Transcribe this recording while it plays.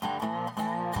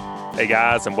Hey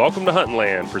guys, and welcome to Hunting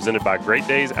Land, presented by Great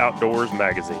Days Outdoors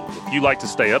magazine. If you like to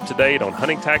stay up to date on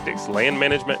hunting tactics, land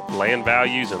management, land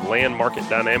values, and land market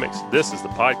dynamics, this is the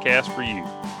podcast for you.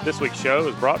 This week's show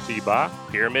is brought to you by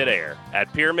Pyramid Air.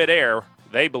 At Pyramid Air,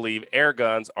 they believe air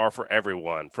guns are for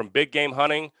everyone, from big game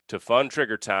hunting to fun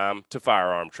trigger time to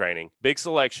firearm training. Big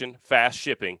selection, fast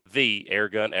shipping, the air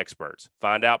gun experts.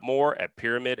 Find out more at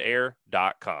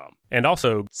pyramidair.com. And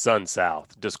also, Sun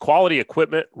South. Does quality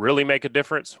equipment really make a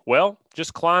difference? Well,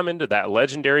 just climb into that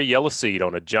legendary yellow seat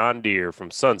on a John Deere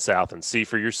from Sun South and see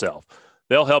for yourself.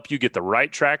 They'll help you get the right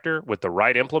tractor with the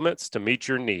right implements to meet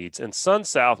your needs. And Sun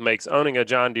South makes owning a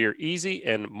John Deere easy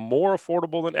and more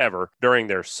affordable than ever during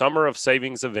their Summer of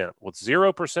Savings event with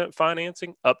 0%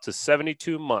 financing up to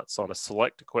 72 months on a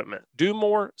select equipment. Do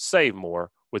more, save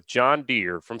more with John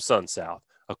Deere from Sun South.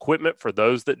 Equipment for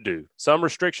those that do. Some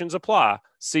restrictions apply.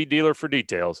 See dealer for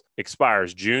details.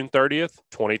 Expires June 30th,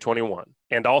 2021.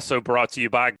 And also brought to you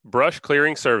by Brush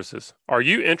Clearing Services. Are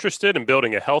you interested in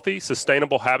building a healthy,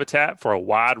 sustainable habitat for a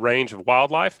wide range of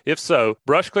wildlife? If so,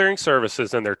 Brush Clearing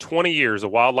Services and their 20 years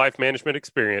of wildlife management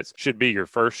experience should be your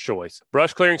first choice.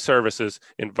 Brush Clearing Services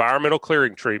environmental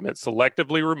clearing treatment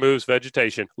selectively removes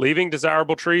vegetation, leaving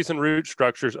desirable trees and root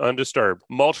structures undisturbed.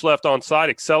 Mulch left on site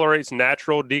accelerates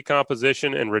natural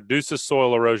decomposition and reduces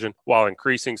soil erosion while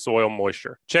increasing soil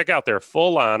moisture. Check out their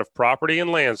full line of property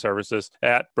and land services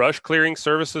at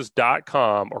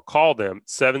brushclearingservices.com or call them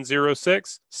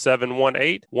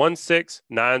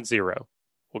 706-718-1690.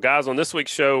 Well, guys, on this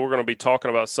week's show, we're going to be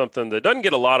talking about something that doesn't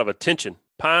get a lot of attention.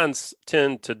 Pines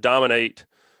tend to dominate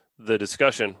the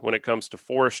discussion when it comes to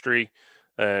forestry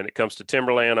and it comes to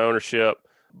timberland ownership.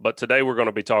 But today we're going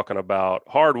to be talking about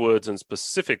hardwoods and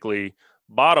specifically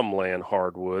bottomland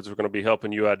hardwoods. We're going to be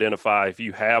helping you identify if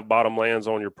you have bottomlands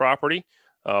on your property,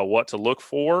 what to look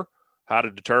for, how to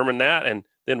determine that, and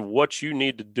then what you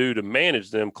need to do to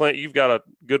manage them. Clint, you've got a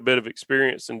good bit of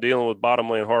experience in dealing with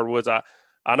bottomland hardwoods. I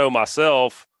know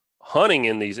myself hunting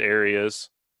in these areas,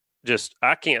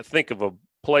 I can't think of a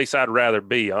place I'd rather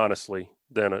be, honestly,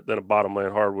 than a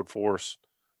bottomland hardwood forest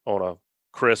on a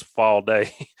crisp fall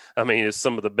day. I mean, it's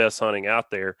some of the best hunting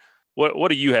out there. What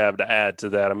do you have to add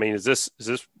to that? I mean, is this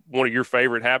one of your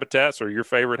favorite habitats or your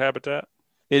favorite habitat?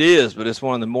 It is, but it's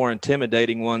one of the more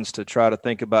intimidating ones to try to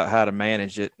think about how to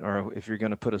manage it, or if you're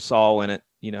going to put a saw in it,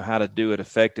 how to do it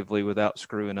effectively without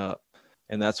screwing up.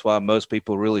 And that's why most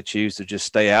people really choose to just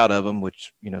stay out of them,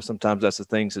 which, sometimes that's the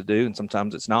things to do and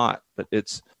sometimes it's not. But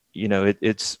it's,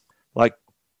 it's like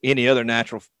any other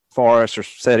natural forest or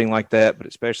setting like that, but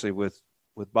especially with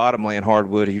bottomland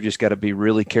hardwood, you just got to be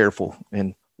really careful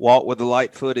and walk with the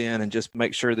light foot in and just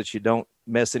make sure that you don't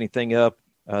mess anything up.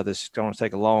 This is going to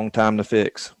take a long time to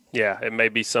fix. Yeah, it may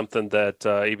be something that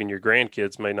even your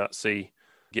grandkids may not see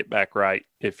get back right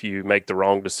if you make the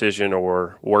wrong decision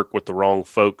or work with the wrong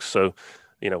folks. So,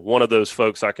 one of those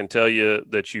folks I can tell you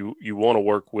that you want to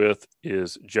work with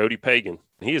is Jody Pagan.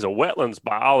 He is a wetlands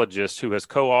biologist who has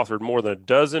co-authored more than a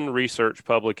dozen research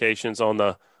publications on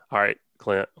all right,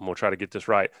 Clint, I'm going to try to get this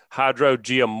right,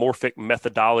 hydrogeomorphic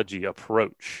methodology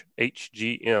approach,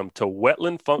 HGM, to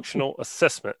wetland functional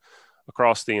assessment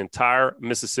across the entire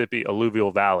Mississippi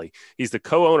alluvial valley. He's the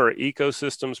co-owner of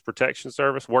Ecosystems Protection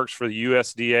Service, works for the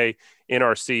USDA,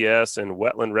 NRCS, and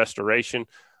wetland restoration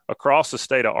across the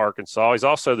state of Arkansas. He's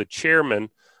also the chairman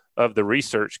of the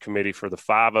research committee for the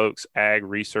Five Oaks Ag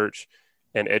Research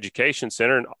and Education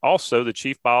Center, and also the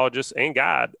chief biologist and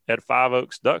guide at Five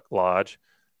Oaks Duck Lodge.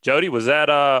 Jody, was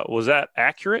that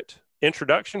accurate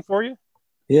introduction for you?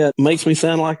 Yeah, it makes me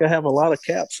sound like I have a lot of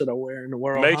caps that I wear in the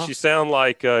world. Makes you sound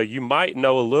like you might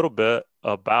know a little bit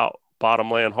about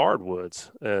bottomland hardwoods.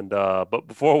 And but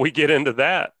before we get into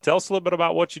that, tell us a little bit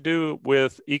about what you do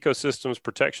with Ecosystems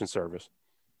Protection Service.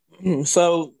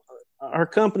 So our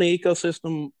company,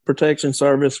 Ecosystem Protection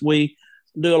Service, we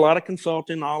do a lot of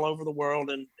consulting all over the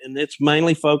world, and it's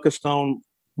mainly focused on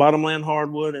bottomland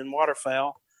hardwood and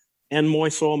waterfowl and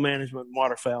moist soil management and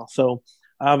waterfowl. So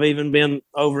I've even been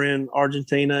over in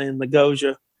Argentina in the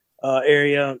Goja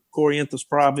area, Corrientes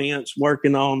Province,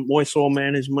 working on moist soil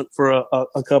management for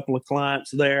a couple of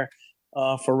clients there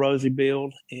for rosy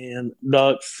billed and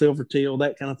ducks, silver teal,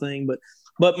 that kind of thing.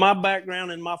 But my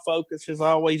background and my focus has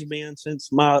always been, since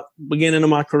my beginning of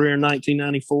my career in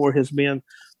 1994, has been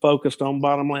focused on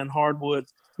bottomland hardwood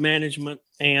management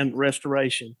and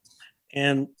restoration.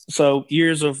 And so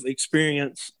years of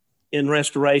experience in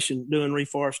restoration, doing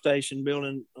reforestation,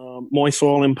 building moist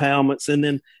soil impoundments, and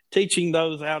then teaching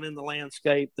those out in the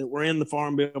landscape that were in the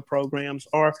Farm Bill programs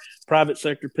or private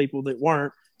sector people that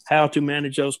weren't, how to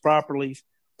manage those properties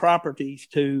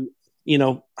to,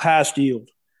 highest yield.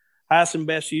 highest and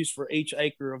best use for each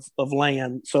acre of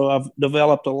land. So I've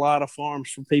developed a lot of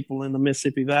farms for people in the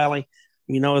Mississippi Valley,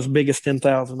 as big as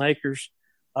 10,000 acres.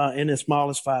 And as small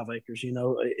as 5 acres.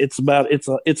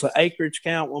 It's an acreage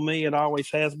count with me. It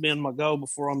always has been my goal.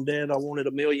 Before I'm dead, I wanted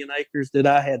 1 million acres that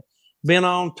I had been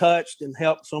on, touched, and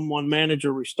helped someone manage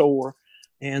or restore.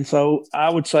 And so I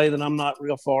would say that I'm not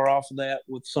real far off of that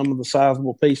with some of the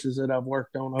sizable pieces that I've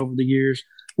worked on over the years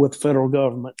with the federal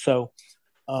government. So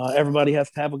everybody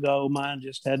has to have a goal. Mine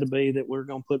just had to be that we're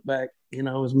going to put back,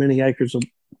 as many acres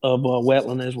of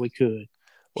wetland as we could.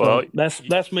 So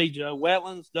that's me, Joe.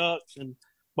 Wetlands, ducks, and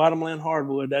Bottomland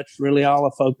hardwood. That's really all I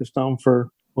focused on for,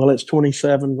 it's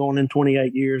 27 going in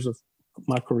 28 years of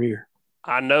my career.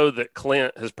 I know that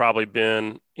Clint has probably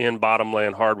been in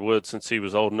Bottomland hardwood since he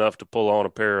was old enough to pull on a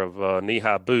pair of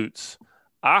knee-high boots.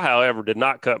 I, however, did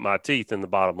not cut my teeth in the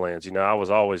bottomlands. I was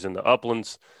always in the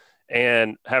uplands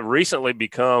and have recently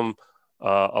become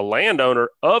a landowner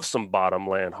of some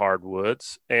bottomland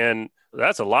hardwoods. And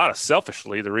that's a lot of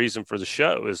selfishly the reason for the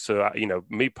show is so,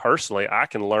 me personally, I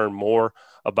can learn more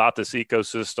about this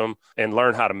ecosystem and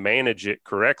learn how to manage it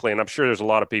correctly. And I'm sure there's a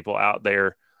lot of people out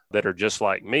there that are just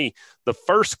like me. The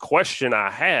first question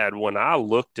I had when I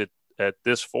looked at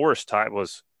this forest type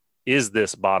was, is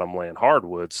this bottomland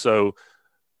hardwood? So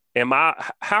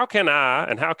how can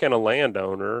a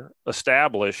landowner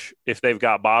establish if they've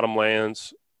got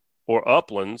bottomlands or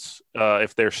uplands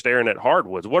if they're staring at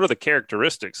hardwoods? What are the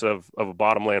characteristics of a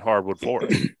bottomland hardwood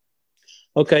forest?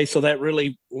 Okay, so that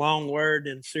really long word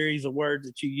and series of words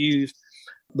that you used,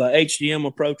 the HGM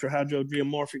approach or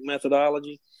hydrogeomorphic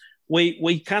methodology,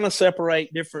 we kind of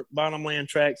separate different bottomland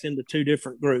tracts into 2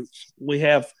 different groups. We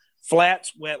have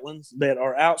flats wetlands that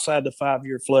are outside the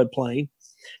 5-year floodplain,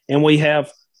 and we have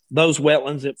those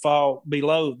wetlands that fall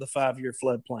below the 5-year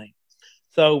floodplain.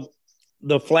 So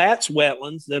the flats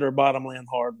wetlands that are bottomland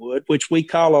hardwood, which we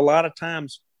call a lot of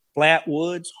times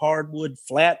flatwoods, hardwood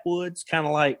flatwoods, kind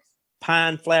of like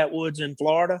pine flatwoods in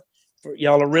Florida.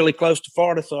 Y'all are really close to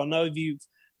Florida, so I know if you've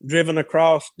driven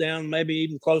across down maybe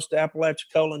even close to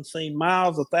Apalachicola and seen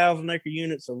miles of 1,000-acre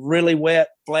units of really wet,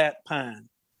 flat pine.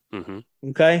 Mm-hmm.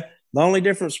 Okay? The only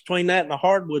difference between that and a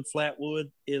hardwood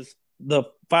flatwood is the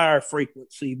fire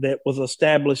frequency that was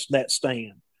established that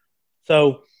stand.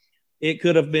 So it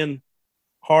could have been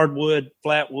hardwood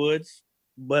flatwoods,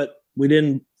 but we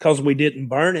didn't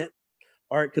burn it,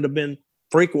 or it could have been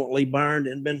frequently burned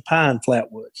and been pine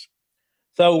flatwoods.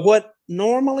 So what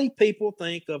normally people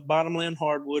think of bottomland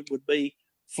hardwood would be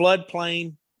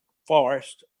floodplain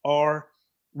forest or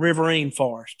riverine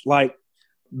forest, like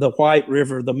the White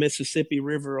River, the Mississippi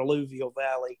River alluvial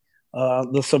valley,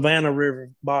 the Savannah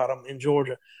River bottom in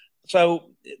Georgia.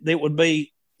 So it would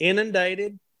be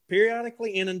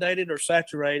periodically inundated or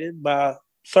saturated by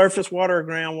surface water or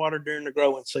groundwater during the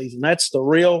growing season. That's the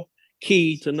real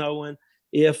key to knowing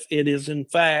if it is in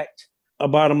fact a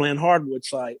bottomland hardwood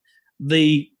site.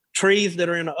 The trees that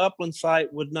are in an upland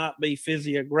site would not be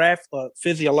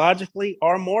physiologically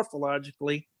or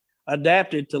morphologically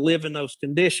adapted to live in those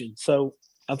conditions. So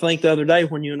I think the other day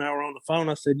when you and I were on the phone,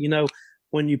 I said,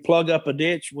 when you plug up a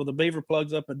ditch, a beaver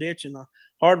plugs up a ditch in a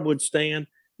hardwood stand,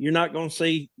 you're not going to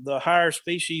see the higher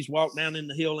species walk down in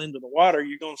the hill into the water.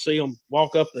 You're going to see them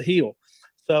walk up the hill.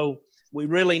 So we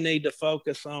really need to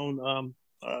focus on,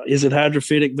 is it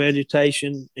hydrophytic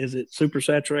vegetation? Is it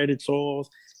supersaturated soils?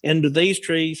 And do these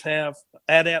trees have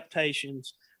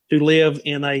adaptations to live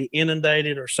in a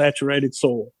inundated or saturated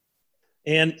soil?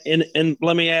 And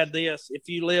let me add this. If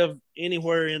you live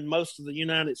anywhere in most of the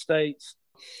United States,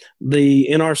 the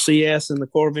NRCS and the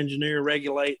Corps of Engineers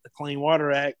regulate the Clean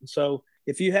Water Act. And so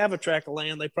if you have a tract of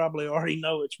land, they probably already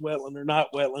know it's wetland or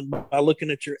not wetland by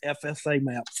looking at your FSA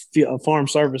map, Farm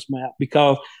Service map,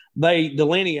 because they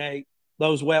delineate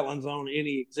those wetlands on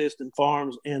any existing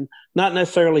farms, and not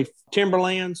necessarily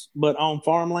timberlands, but on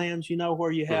farmlands,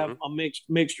 where you have a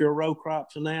mixture of row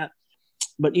crops and that.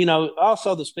 But,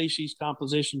 also the species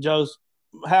composition, Joe's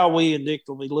how we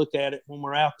addictively look at it when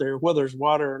we're out there, whether it's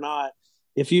water or not.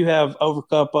 If you have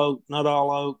overcup oak,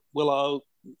 nut-all oak, willow oak,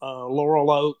 laurel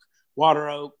oak, water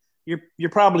oak, you're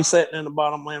probably sitting in a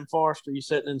bottomland forest, or you're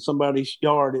sitting in somebody's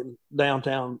yard in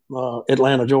downtown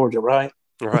Atlanta, Georgia, right?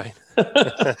 Right.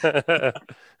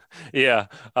 Yeah,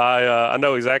 I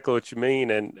know exactly what you mean.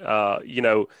 And,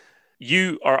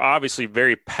 you are obviously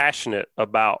very passionate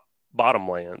about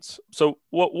bottomlands. So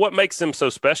what makes them so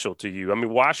special to you? I mean,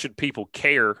 why should people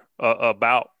care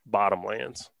about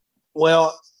bottomlands?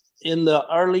 Well, in the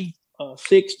early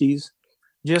 60s,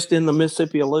 just in the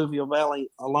Mississippi alluvial valley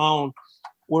alone,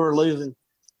 we're losing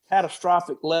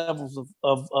catastrophic levels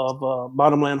of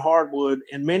bottomland hardwood,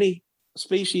 and many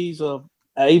species of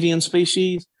avian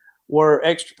species were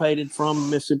extirpated from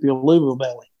Mississippi alluvial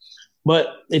belly. But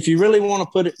if you really want to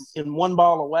put it in one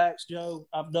ball of wax, Joe,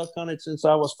 I've duck hunted since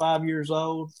I was 5 years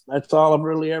old. That's all I've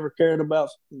really ever cared about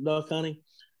duck hunting,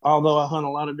 although I hunt a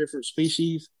lot of different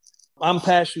species. I'm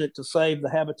passionate to save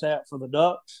the habitat for the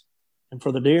ducks and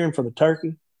for the deer and for the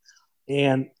turkey.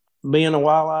 And being a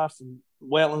wildlife and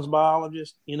wetlands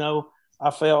biologist,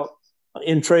 I felt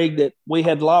intrigued that we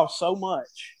had lost so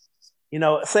much.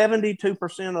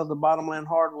 72% of the bottomland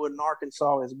hardwood in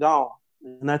Arkansas is gone.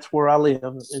 And that's where I live,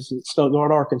 is in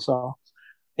Stuttgart, Arkansas.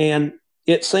 And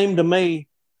it seemed to me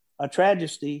a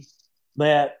tragedy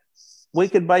that we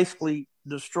could basically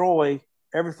destroy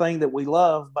everything that we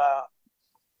love by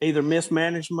either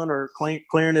mismanagement or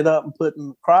clearing it up and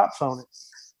putting crops on it.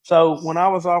 So when I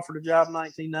was offered a job in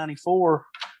 1994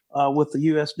 with the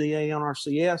USDA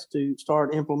NRCS to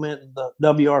start implementing the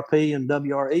WRP and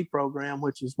WRE program,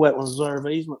 which is Wetland Reserve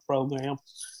Easement Program,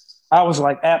 I was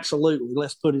like, absolutely,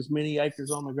 let's put as many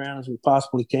acres on the ground as we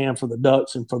possibly can for the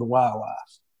ducks and for the wildlife.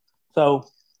 So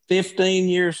 21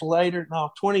 years later,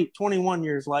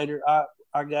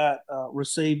 I got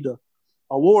received an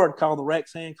award called the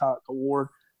Rex Hancock Award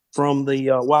from the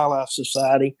Wildlife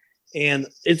Society. And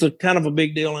it's a kind of a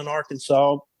big deal in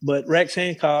Arkansas, but Rex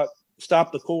Hancock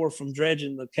stopped the Corps from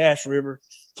dredging the Cache River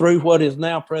through what is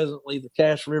now presently the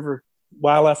Cache River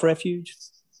Wildlife Refuge.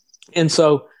 And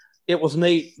so it was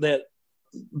neat that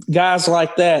guys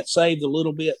like that saved a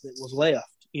little bit that was left,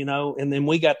 and then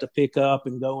we got to pick up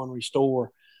and go and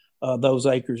restore those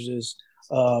acreages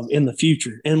in the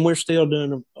future. And we're still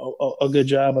doing a good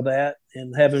job of that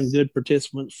and having good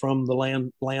participants from the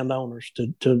landowners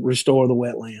to restore the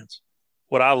wetlands.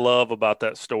 What I love about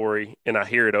that story, and I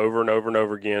hear it over and over and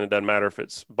over again, it doesn't matter if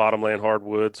it's bottomland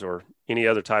hardwoods or any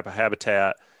other type of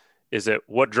habitat, is that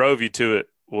what drove you to it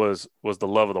was the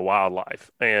love of the wildlife.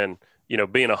 And,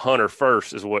 being a hunter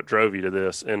first is what drove you to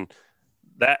this. And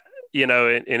that,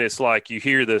 and it's like you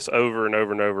hear this over and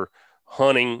over and over.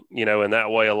 Hunting, and that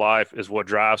way of life is what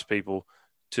drives people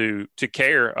to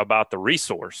care about the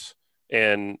resource.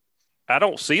 And I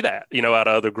don't see that, out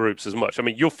of other groups as much. I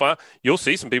mean, you'll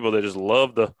see some people that just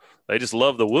love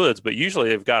the woods, but usually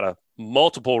they've got a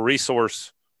multiple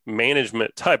resource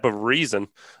management type of reason.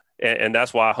 And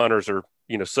that's why hunters are,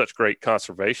 such great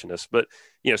conservationists. But,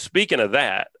 speaking of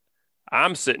that,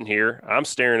 I'm sitting here, I'm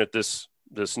staring at this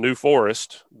new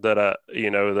forest that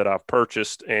I've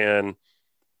purchased and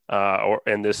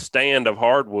this stand of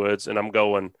hardwoods. And I'm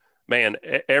going, man,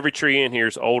 every tree in here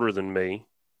is older than me.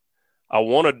 I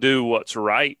want to do what's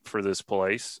right for this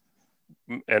place,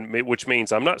 and which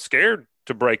means I'm not scared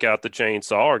to break out the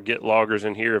chainsaw or get loggers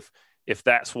in here if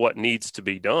that's what needs to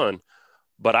be done.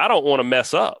 But I don't want to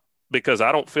mess up because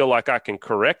I don't feel like I can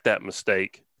correct that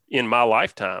mistake in my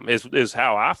lifetime is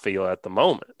how I feel at the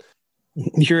moment.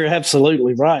 You're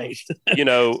absolutely right.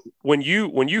 When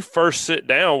you first sit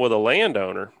down with a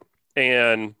landowner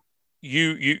and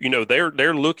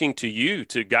they're looking to you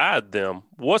to guide them,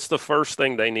 what's the first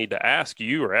thing they need to ask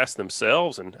you or ask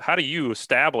themselves? And how do you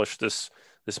establish this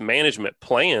management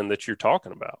plan that you're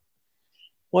talking about?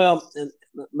 Well,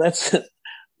 it's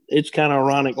kind of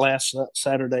ironic. Last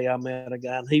Saturday, I met a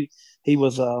guy, and he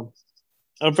was a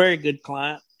very good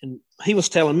client, and he was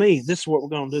telling me, this is what we're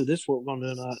going to do. This is what we're going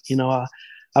to do. And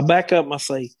I back up and I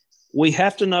say, we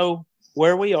have to know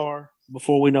where we are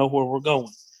before we know where we're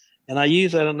going. And I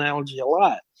use that analogy a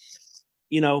lot.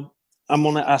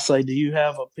 I say, do you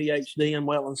have a PhD in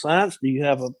wetland science? Do you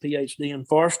have a PhD in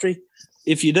forestry?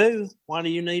 If you do, why do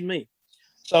you need me?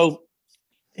 So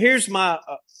here's my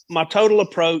total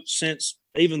approach since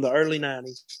even the early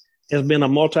 90s has been a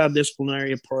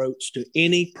multidisciplinary approach to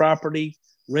any property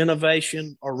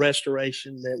renovation or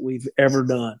restoration that we've ever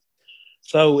done.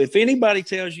 So if anybody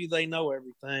tells you they know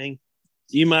everything,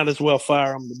 you might as well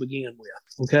fire them to begin with.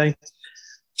 Okay.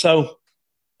 So,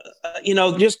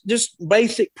 just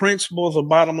basic principles of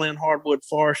bottomland hardwood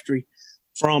forestry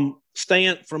from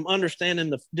understanding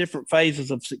the different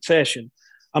phases of succession.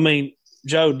 I mean,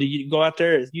 Joe, do you go out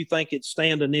there? Do you think it's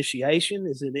stand initiation?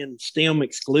 Is it in stem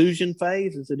exclusion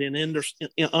phase? Is it in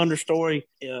understory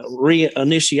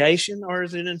reinitiation, or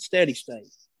is it in steady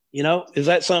state? Is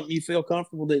that something you feel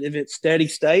comfortable that if it's steady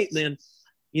state, then,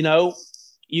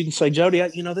 you can say, Jody,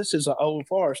 this is an old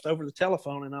forest over the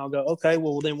telephone. And I'll go, okay,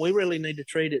 well, then we really need to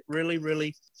treat it really,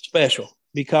 really special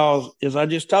because, as I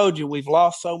just told you, we've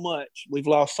lost so much. We've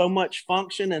lost so much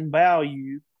function and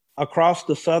value across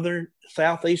the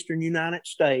southeastern United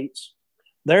States.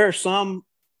 There are some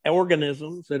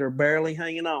organisms that are barely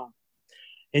hanging on.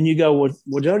 And you go,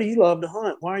 well, Jody, you love to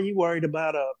hunt. Why are you worried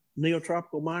about a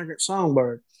neotropical migrant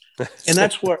songbird? And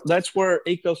that's where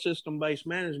ecosystem-based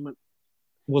management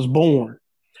was born.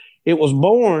 It was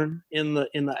born in the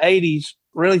 80s,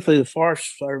 really through the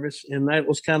Forest Service, and that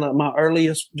was kind of my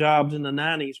earliest jobs in the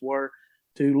 90s were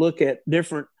to look at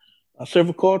different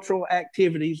silvicultural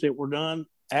activities that were done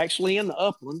actually in the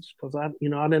uplands, because I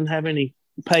didn't have any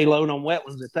payload on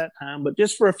wetlands at that time, but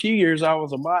just for a few years I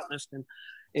was a botanist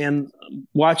and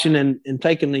watching and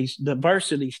taking these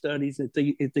diversity studies at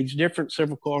these different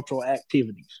silvicultural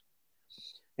activities.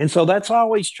 And so that's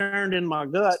always churned in my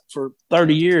gut for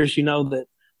 30 years, that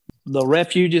the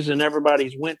refuges and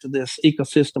everybody's went to this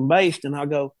ecosystem based, and I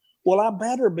go, well, I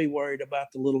better be worried about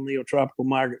the little neotropical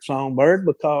migrant songbird,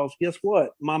 because guess what?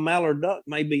 My mallard duck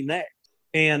may be next.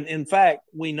 And in fact,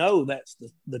 we know that's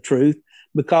the truth,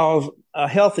 because a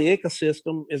healthy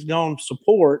ecosystem is going to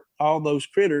support all those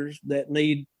critters that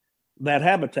need that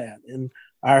habitat. And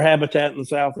our habitat in the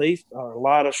Southeast, or a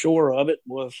lot of shore of it,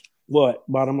 was what?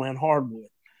 Bottomland hardwood.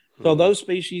 Mm-hmm. So those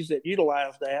species that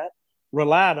utilized that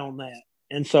relied on that.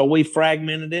 And so we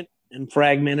fragmented it,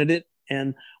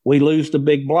 and we lose the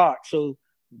big blocks. So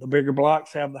the bigger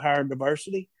blocks have the higher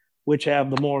diversity, which have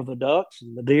the more of the ducks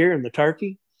and the deer and the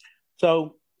turkey.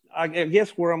 So I guess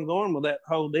where I'm going with that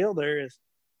whole deal there is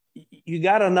you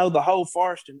got to know the whole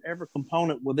forest and every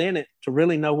component within it to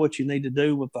really know what you need to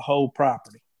do with the whole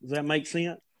property. Does that make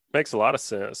sense? Makes a lot of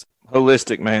sense.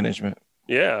 Holistic management.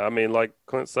 Yeah. I mean, like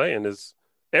Clint's saying, is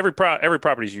every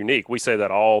property is unique. We say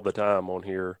that all the time on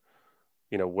here,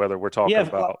 whether we're talking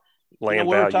about land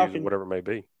values or whatever it may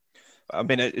be. I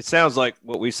mean, it sounds like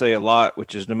what we say a lot,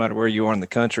 which is no matter where you are in the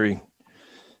country,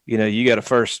 you got to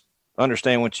first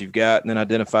understand what you've got and then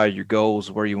identify your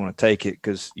goals, where you want to take it.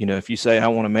 Because, if you say, I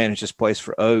want to manage this place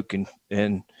for oak and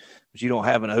but you don't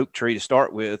have an oak tree to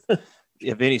start with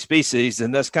of any species,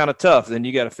 then that's kind of tough. Then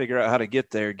you got to figure out how to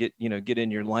get there, get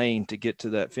in your lane to get to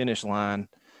that finish line.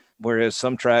 Whereas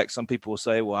some tracks, some people will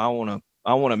say, well,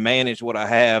 I want to manage what I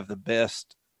have to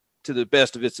the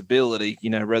best of its ability,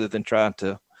 rather than trying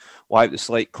to wipe the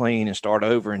slate clean and start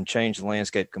over and change the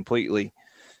landscape completely.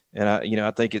 And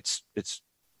I think it's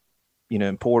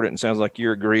important. And sounds like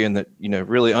you're agreeing that,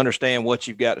 really understand what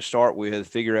you've got to start with,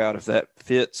 figure out if that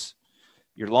fits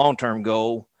your long-term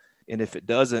goal. And if it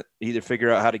doesn't, either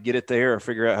figure out how to get it there or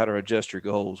figure out how to adjust your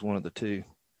goals, one of the two.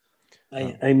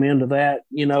 Amen to that.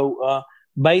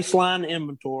 Baseline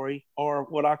inventory, or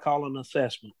what I call an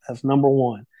assessment. That's number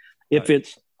one. If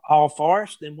it's all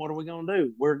forest, then what are we going to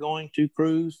do? We're going to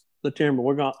cruise the timber.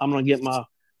 I'm going to get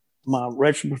my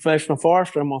registered professional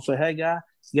forester. I'm going to say, hey, guy,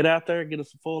 get out there, get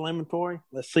us a full inventory.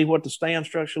 Let's see what the stand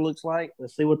structure looks like.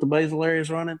 Let's see what the basal area is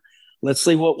running. Let's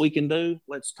see what we can do.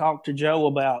 Let's talk to Joe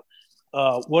about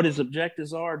what his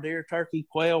objectives are, deer, turkey,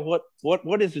 quail.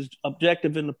 What is his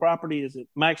objective in the property? Is it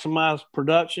maximize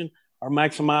production or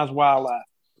maximize wildlife?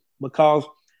 Because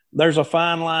there's a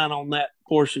fine line on that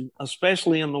portion,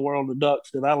 especially in the world of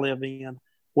ducks that I live in,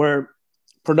 where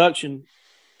production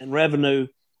and revenue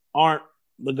aren't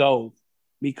the goal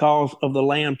because of the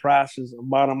land prices of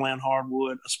bottomland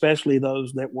hardwood, especially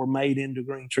those that were made into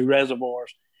green tree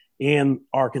reservoirs in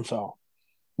Arkansas.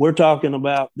 We're talking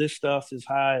about this stuff as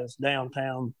high as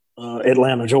downtown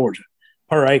Atlanta, Georgia,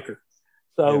 per acre.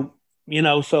 So,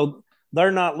 so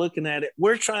they're not looking at it.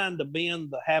 We're trying to bend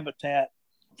the habitat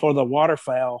for the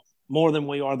waterfowl more than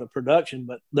we are the production,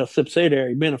 but the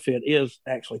subsidiary benefit is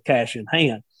actually cash in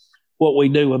hand. What we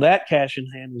do with that cash in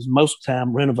hand is most of the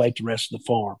time renovate the rest of the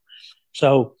farm.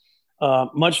 So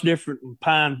much different in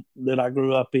pine that I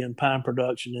grew up in, pine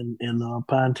production and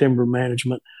pine timber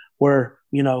management, where,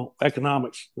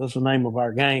 economics was the name of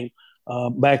our game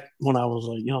back when I was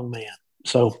a young man.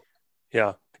 So,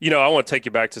 yeah. I want to take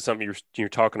you back to something you're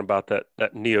talking about, that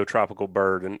neotropical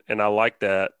bird. And I like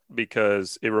that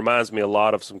because it reminds me a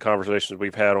lot of some conversations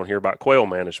we've had on here about quail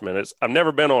management. I've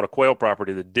never been on a quail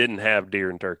property that didn't have deer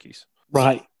and turkeys.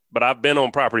 Right. But I've been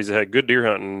on properties that had good deer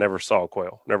hunting and never saw a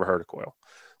quail, never heard of quail.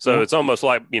 So it's almost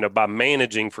like, by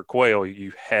managing for quail,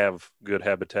 you have good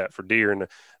habitat for deer. And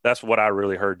that's what I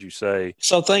really heard you say.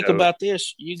 So think about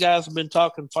this. You guys have been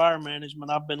talking fire management.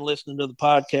 I've been listening to the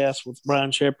podcast with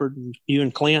Brian Shepard and you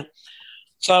and Clint.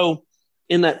 So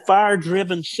in that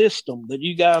fire-driven system that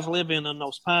you guys live in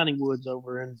those piney woods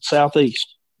over in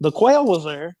Southeast, the quail was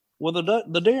there. Well,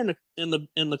 the deer and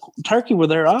the turkey were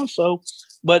there also,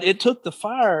 but it took the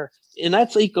fire, and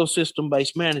that's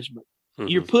ecosystem-based management. Mm-hmm.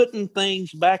 You're putting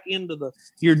things back into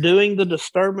you're doing the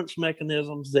disturbance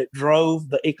mechanisms that drove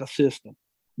the ecosystem.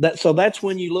 So that's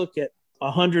when you look at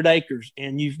 100 acres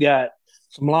and you've got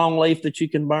some long leaf that you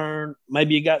can burn.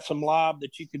 Maybe you got some lob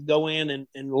that you could go in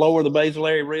and lower the basal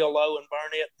area real low and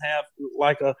burn it and have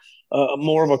like a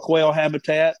more of a quail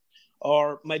habitat.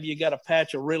 or maybe you got a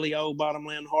patch of really old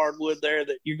bottomland hardwood there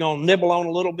that you're going to nibble on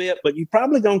a little bit, but you're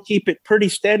probably going to keep it pretty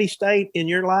steady state in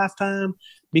your lifetime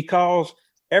because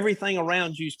everything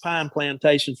around you is pine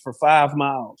plantations for 5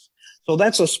 miles. So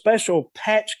that's a special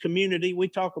patch community. We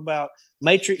talk about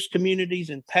matrix communities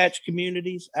and patch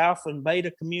communities, alpha and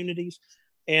beta communities.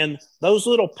 And those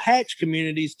little patch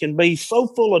communities can be so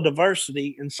full of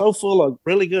diversity and so full of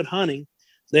really good hunting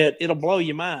that it'll blow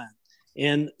your mind.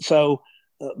 And so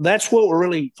that's what we're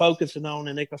really focusing on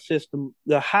in ecosystem,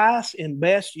 the highest and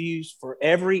best use for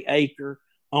every acre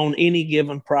on any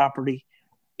given property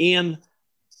in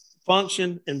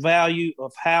function and value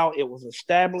of how it was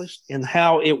established and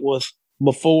how it was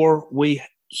before we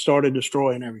started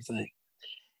destroying everything.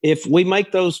 If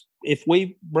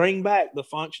we bring back the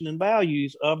function and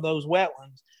values of those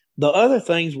wetlands, the other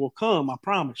things will come, I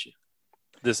promise you.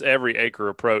 This every acre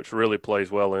approach really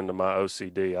plays well into my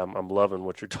OCD. I'm loving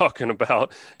what you're talking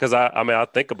about because I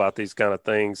think about these kind of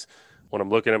things when I'm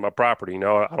looking at my property. I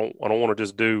don't want to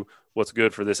just do what's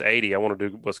good for this 80. I want to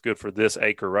do what's good for this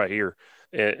acre right here,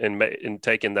 and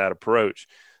taking that approach.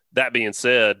 That being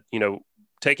said,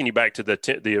 taking you back to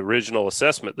the original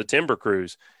assessment, the timber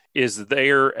crews, is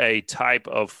there a type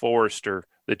of forester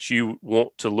that you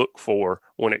want to look for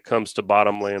when it comes to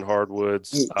bottomland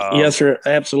hardwoods? Yes, sir.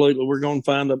 Absolutely. We're going to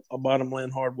find a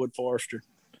bottomland hardwood forester.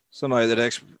 Somebody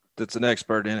that's an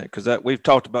expert in it, because we've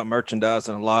talked about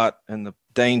merchandising a lot and the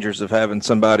dangers of having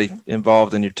somebody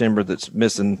involved in your timber that's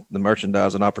missing the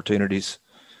merchandising opportunities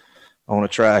on a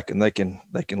track, and they can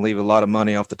leave a lot of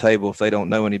money off the table if they don't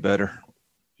know any better.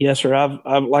 Yes, sir.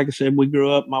 I've like I said,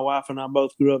 my wife and I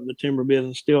both grew up in the timber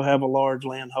business, still have a large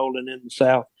land holding in the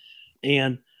South.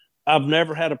 And I've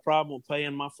never had a problem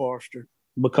paying my forester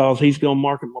because he's going to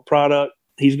market my product.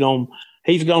 He's going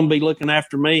to be looking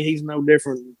after me. He's no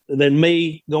different than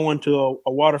me going to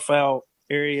a waterfowl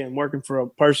area and working for a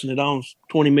person that owns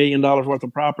 $20 million worth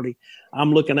of property.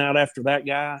 I'm looking out after that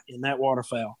guy and that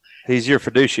waterfowl. He's your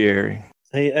fiduciary.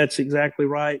 Hey, that's exactly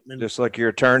right. And just like your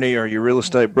attorney or your real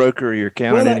estate broker or your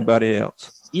accountant, anybody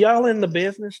else. Y'all in the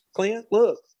business, Clint,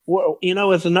 look,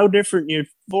 it's no different than your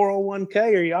 401k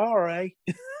or your IRA.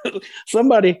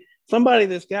 Somebody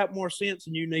that's got more sense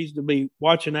than you needs to be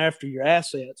watching after your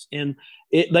assets. And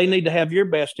they need to have your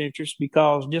best interest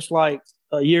because just like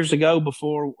years ago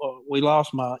before we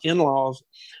lost my in-laws,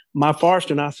 my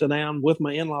forester and I sat down with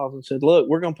my in-laws and said, look,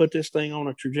 we're going to put this thing on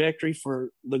a trajectory for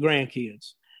the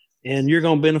grandkids. And you're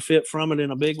going to benefit from it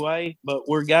in a big way, but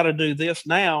we've got to do this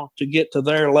now to get to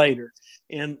there later.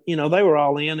 And, they were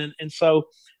all in. And so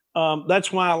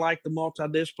that's why I like the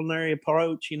multidisciplinary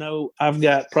approach. I've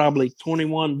got probably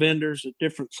 21 vendors at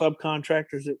different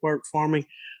subcontractors that work for me.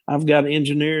 I've got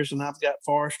engineers and I've got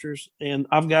foresters, and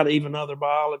I've got even other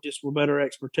biologists with better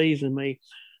expertise than me.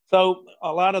 So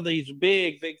a lot of these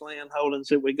big land holdings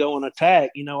that we go and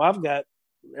attack, I've got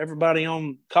everybody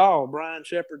on call. Brian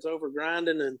Shepard's over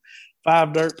grinding, and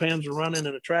 5 dirt pens are running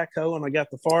in a track hoe, and I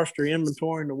got the forester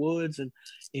inventorying the woods, and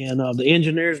the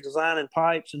engineers designing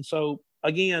pipes. And so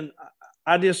again,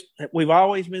 we've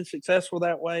always been successful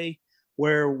that way,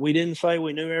 where we didn't say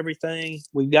we knew everything.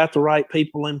 We've got the right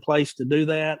people in place to do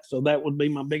that. So that would be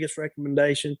my biggest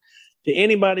recommendation to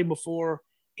anybody before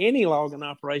any logging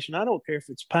operation. I don't care if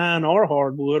it's pine or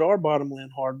hardwood or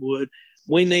bottomland hardwood.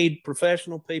 We need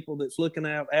professional people that's looking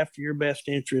out after your best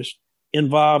interest,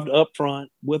 involved up front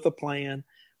with a plan,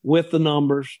 with the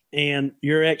numbers, and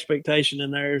your expectation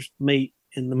and theirs meet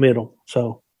in the middle.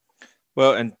 So,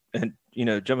 well, and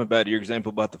jumping back to your example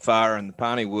about the fire and the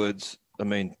piney woods, I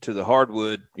mean, to the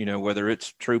hardwood, whether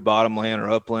it's true bottomland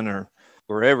or upland or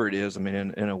wherever it is, I mean,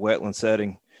 in a wetland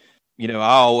setting,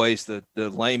 the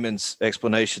layman's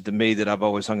explanation to me that I've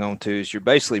always hung on to is you're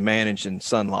basically managing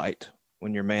sunlight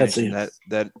when you're managing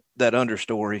that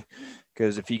understory,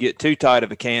 because if you get too tight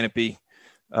of a canopy,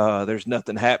 there's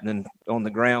nothing happening on the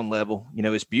ground level.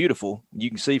 It's beautiful. You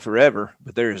can see forever,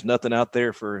 but there is nothing out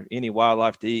there for any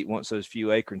wildlife to eat once those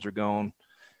few acorns are gone.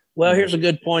 Well, here's a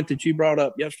good point that you brought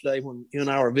up yesterday when you and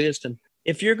I were visiting.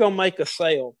 If you're going to make a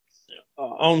sale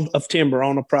of timber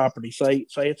on a property, say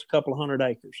it's a couple of 100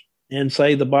 acres, and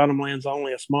say the bottomland's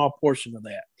only a small portion of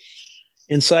that,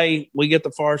 and say we get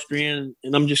the forestry in,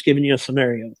 and I'm just giving you a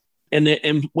scenario,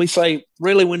 and we say,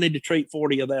 really, we need to treat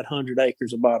 40 of that 100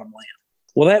 acres of bottomland.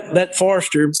 Well, that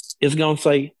forester is going to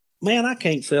say, man, I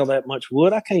can't sell that much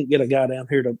wood. I can't get a guy down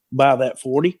here to buy that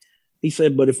 40. He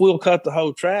said, but if we'll cut the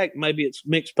whole tract, maybe it's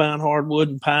mixed pine, hardwood,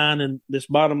 and pine and this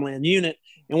bottomland unit,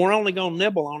 and we're only going to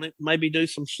nibble on it, maybe do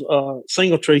some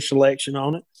single tree selection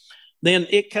on it, then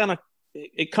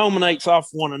it culminates off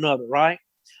one another, right?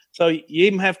 So you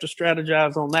even have to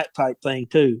strategize on that type thing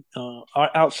too,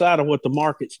 outside of what the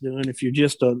market's doing. If you're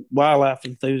just a wildlife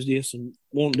enthusiast and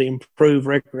want to improve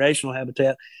recreational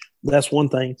habitat, that's one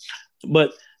thing.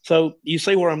 But so you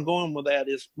see where I'm going with that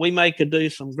is we could do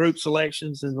some group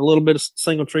selections and a little bit of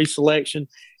single tree selection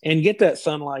and get that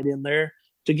sunlight in there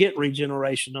to get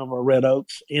regeneration of our red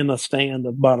oaks in a stand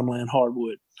of bottomland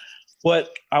hardwood. What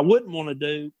I wouldn't want to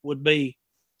do would be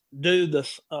do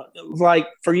this like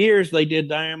for years they did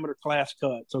diameter class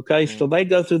cuts. Okay. So they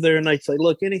go through there and they'd say,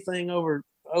 look, anything over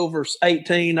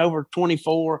 18, over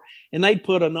 24, and they'd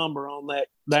put a number on that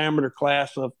diameter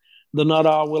class of the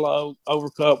Nuttall, willow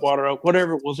oak, overcut, water oak,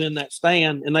 whatever was in that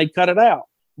stand, and they'd cut it out.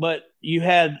 But you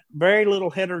had very little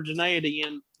heterogeneity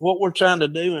in what we're trying to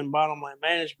do in bottomland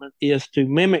management is to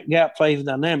mimic gap phase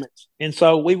dynamics. And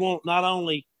so we want not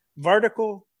only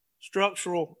vertical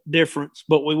structural difference,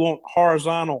 but we want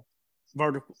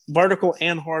vertical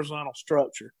and horizontal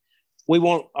structure. We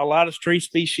want a lot of tree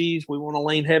species. We want to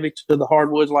lean heavy to the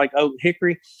hardwoods like oak and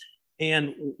hickory.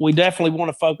 And we definitely want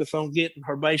to focus on getting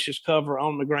herbaceous cover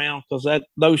on the ground because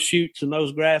those shoots and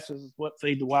those grasses is what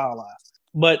feed the wildlife.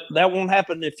 But that won't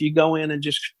happen if you go in and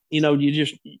just,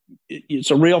 it's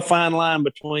a real fine line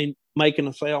between making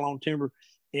a sale on timber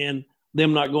and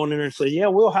them not going in there and say, yeah,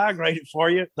 we'll high grade it for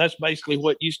you. That's basically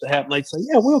what used to happen. They'd say,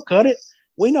 yeah, we'll cut it.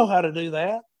 We know how to do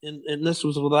that. And this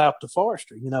was without the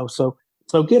forestry,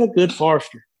 so get a good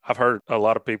forester. I've heard a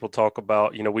lot of people talk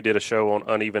about, we did a show on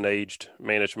uneven aged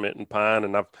management in pine,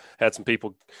 and I've had some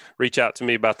people reach out to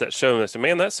me about that show, and they said,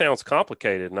 man, that sounds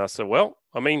complicated. And I said, well,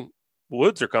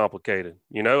 woods are complicated.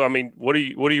 What do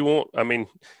you want?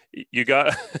 You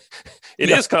got, it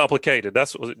is complicated.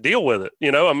 That's what, deal with it.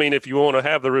 If you want to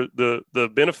have the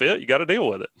benefit, you got to deal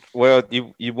with it. Well,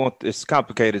 you want, it's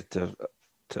complicated to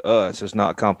us. It's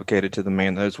not complicated to the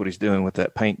man that knows what he's doing with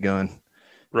that paint gun.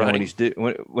 Right.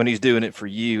 When he's doing it for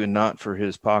you and not for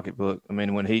his pocketbook.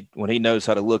 When he knows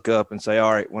how to look up and say,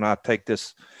 all right, when I take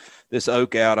this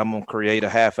oak out, I'm going to create a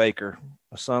half acre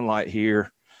of sunlight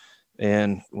here.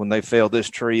 And when they fell this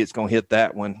tree, it's going to hit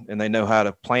that one. And they know how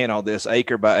to plant all this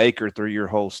acre by acre through your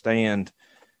whole stand.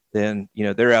 Then,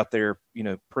 they're out there,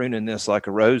 pruning this like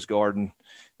a rose garden,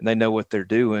 and they know what they're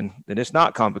doing. And it's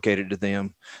not complicated to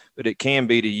them, but it can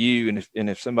be to you. And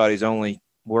if somebody's only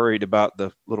worried about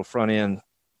the little front end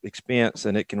expense,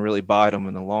 and it can really bite them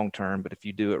in the long term. But if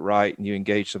you do it right and you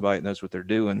engage somebody that knows what they're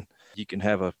doing, you can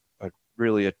have a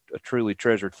truly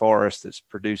treasured forest that's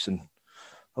producing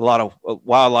a lot of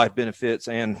wildlife benefits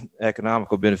and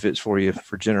economical benefits for you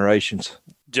for generations.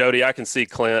 Jody, I can see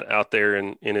Clint out there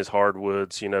in his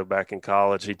hardwoods, back in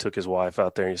college. He took his wife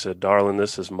out there and he said, darling,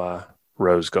 this is my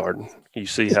rose garden. You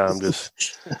see how I'm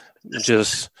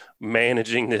just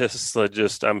managing this.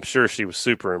 I'm sure she was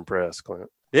super impressed, Clint.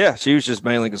 Yeah, she was just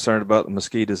mainly concerned about the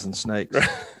mosquitoes and snakes.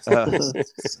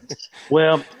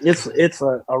 Well, it's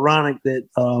ironic that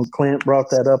Clint brought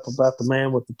that up about the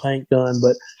man with the paint gun.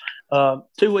 But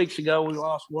 2 weeks ago, we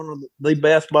lost one of the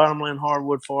best bottomland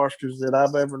hardwood foresters that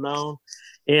I've ever known.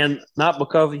 And not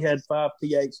because he had 5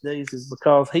 PhDs, it's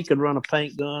because he could run a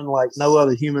paint gun like no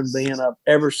other human being I've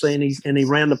ever seen. And he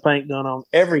ran the paint gun on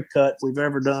every cut we've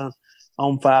ever done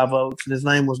on 5 oaks. And his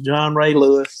name was John Ray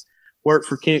Lewis. Worked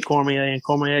for Kent Cormier and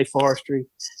Cormier Forestry,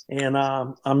 and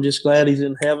I'm just glad he's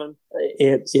in heaven.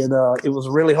 It was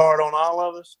really hard on all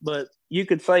of us, but you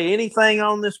could say anything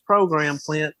on this program,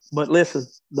 Clint. But listen,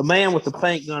 the man with the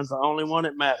paint gun's the only one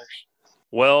that matters.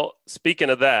 Well, speaking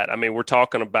of that, we're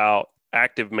talking about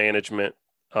active management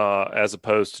as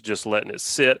opposed to just letting it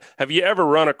sit. Have you ever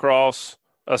run across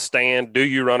a stand? Do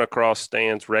you run across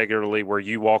stands regularly where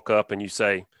you walk up and you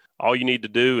say, all you need to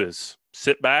do is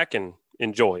sit back and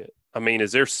enjoy it?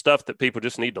 Is there stuff that people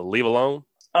just need to leave alone?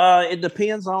 It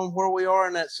depends on where we are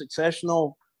in that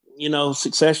successional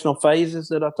phases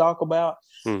that I talk about.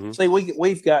 Mm-hmm. See,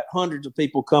 we've got hundreds of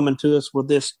people coming to us with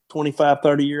this 25,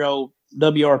 30-year-old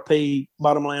WRP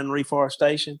bottomland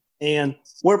reforestation. And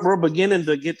we're beginning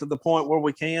to get to the point where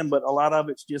we can, but a lot of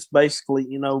it's just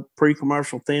basically,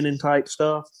 pre-commercial thinning type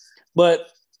stuff. But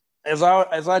as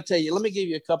I tell you, let me give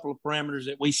you a couple of parameters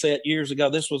that we set years ago.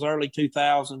 This was early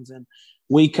 2000s, and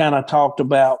we kind of talked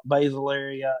about basal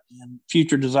area and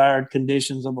future desired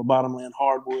conditions of a bottomland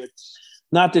hardwood.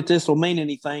 Not that this will mean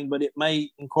anything, but it may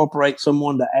incorporate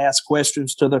someone to ask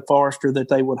questions to the forester that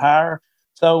they would hire.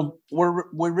 So we're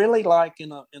really like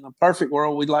in a perfect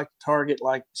world, we'd like to target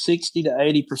like 60 to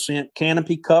 80%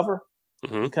 canopy cover.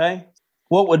 Mm-hmm. Okay.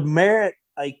 What would merit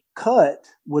a cut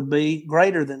would be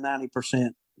greater than 90%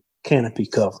 canopy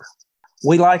cover.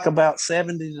 We like about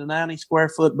 70 to 90 square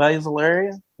foot basal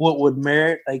area. What would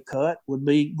merit a cut would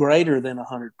be greater than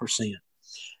 100%.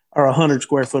 or 100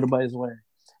 square foot of basal area.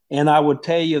 And I would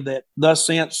tell you that thus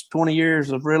since 20 years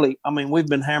of really, I mean, we've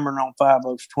been hammering on 5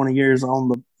 oaks 20 years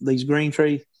on these green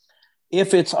trees.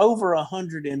 If it's over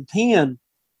 110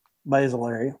 basal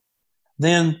area,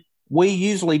 then we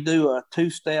usually do a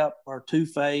 2-step or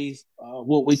 2-phase,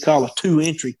 what we call a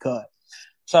 2-entry cut.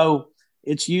 So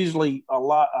it's usually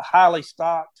a highly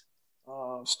stocked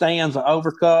stands, an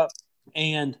overcut,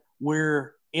 and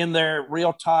we're in there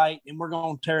real tight, and we're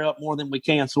going to tear up more than we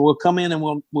can. So we'll come in and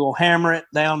we'll hammer it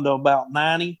down to about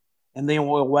 90, and then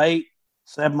we'll wait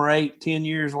 7 or 8, 10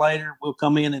 years later. We'll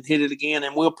come in and hit it again,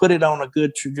 and we'll put it on a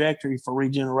good trajectory for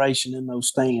regeneration in those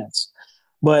stands.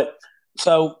 But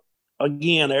so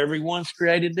again, everyone's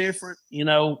created different.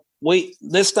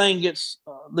 This thing gets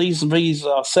these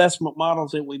assessment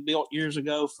models that we built years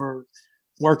ago for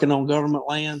working on government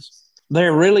lands.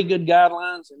 They're really good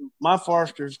guidelines, and my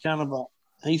forester is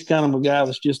he's kind of a guy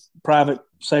that's just private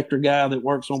sector guy that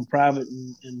works on private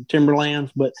and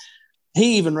timberlands, but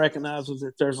he even recognizes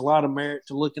that there's a lot of merit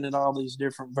to looking at all these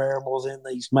different variables in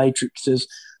these matrices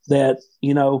that,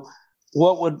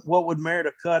 what would merit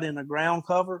a cut in a ground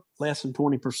cover? Less than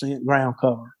 20% ground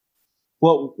cover.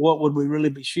 What would we really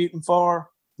be shooting for?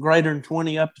 Greater than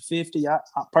 20 up to 50. I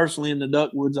personally, in the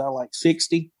duck woods, I like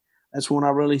 60. That's when I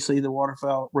really see the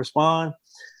waterfowl respond.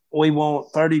 We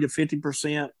want 30 to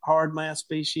 50% hard mass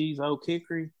species, oak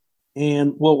hickory,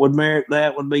 and what would merit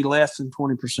that would be less than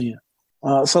 20%.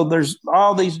 So there's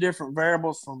all these different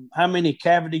variables, from how many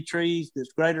cavity trees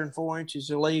that's greater than 4 inches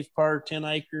of leaf per 10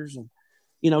 acres, and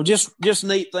just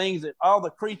neat things that all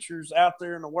the creatures out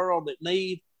there in the world that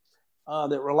need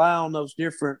that rely on those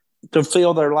different to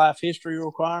fill their life history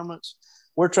requirements.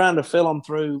 We're trying to fill them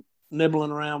through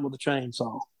nibbling around with a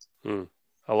chainsaw.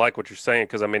 I like what you're saying,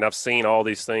 because I've seen all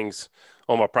these things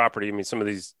on my property. Some of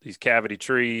these cavity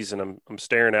trees, and I'm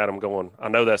staring at them going, I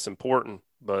know that's important,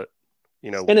 but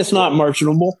and it's not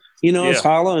merchantable. It's Yeah.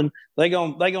 hollow, and they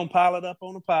gonna pile it up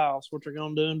on a pile. That's what they're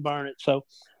gonna do and burn it. So,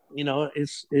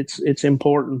 it's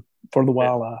important for the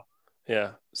wildlife.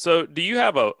 Yeah. So do you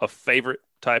have a favorite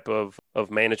type of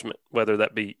management, whether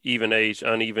that be even aged,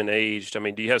 uneven aged?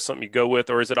 Do you have something you go with,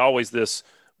 or is it always this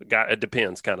guy, it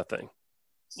depends kind of thing?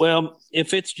 Well,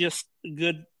 if it's just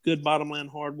good bottomland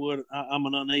hardwood, I'm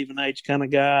an uneven age kind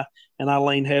of guy, and I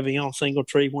lean heavy on single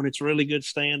tree when it's really good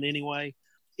stand anyway.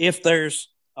 If there's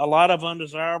a lot of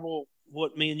undesirable,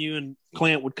 what me and you and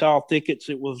Clint would call thickets,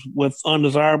 it was with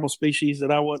undesirable species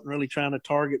that I wasn't really trying to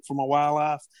target for my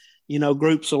wildlife.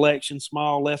 Group selection,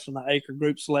 small, less than an acre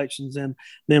group selections, and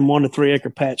then 1 to 3 acre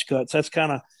patch cuts.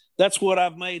 That's what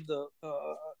I've made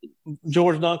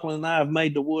George Dunklin and I have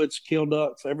made the woods kill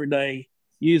ducks every day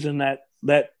using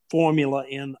that formula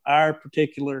in our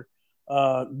particular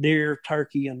deer,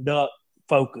 turkey, and duck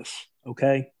focus.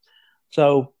 Okay.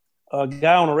 So a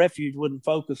guy on a refuge wouldn't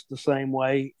focus the same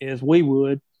way as we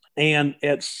would. And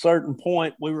at a certain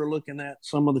point, we were looking at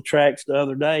some of the tracks the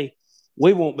other day.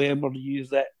 We won't be able to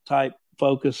use that type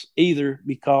focus either,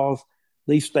 because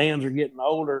these stands are getting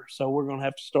older. So we're going to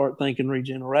have to start thinking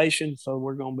regeneration. So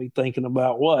we're going to be thinking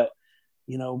about what?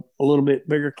 A little bit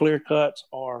bigger clear cuts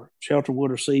or shelter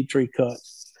wood or seed tree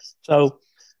cuts. So,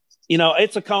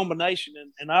 it's a combination,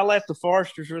 and I let the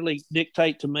foresters really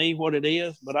dictate to me what it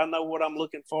is, but I know what I'm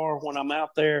looking for when I'm out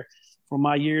there from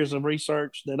my years of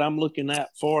research that I'm looking at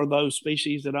for those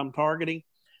species that I'm targeting.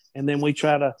 And then we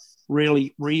try to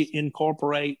really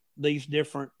reincorporate these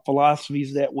different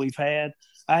philosophies that we've had.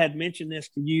 I had mentioned this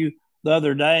to you the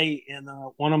other day, and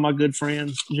one of my good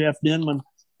friends, Jeff Denman,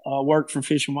 worked for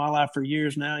Fish and Wildlife for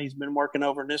years now. He's been working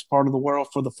over in this part of the world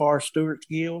for the Forest Stewards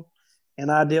Guild. And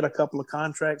I did a couple of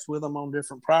contracts with them on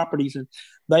different properties, and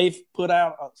they've put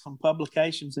out some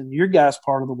publications in your guys'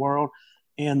 part of the world,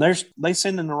 and they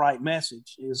sending the right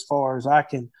message as far as I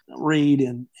can read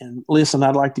and listen.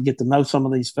 I'd like to get to know some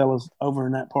of these fellows over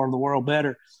in that part of the world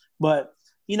better. But,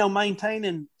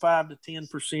 maintaining 5 to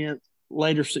 10%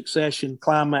 later succession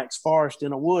climax forest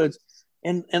in a woods,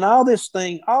 and all this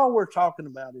thing, all we're talking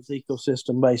about is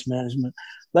ecosystem-based management.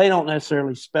 They don't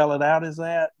necessarily spell it out as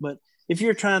that, but if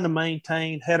you're trying to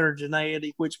maintain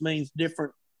heterogeneity, which means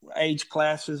different age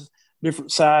classes,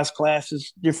 different size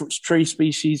classes, different tree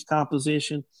species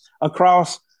composition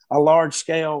across a large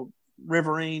scale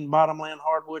riverine bottomland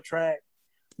hardwood tract,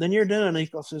 then you're doing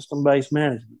ecosystem-based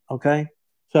management. Okay.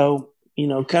 So,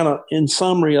 kind of in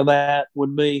summary of that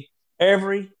would be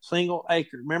every single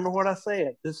acre. Remember what I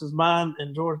said? This is mine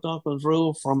and George Dunklin's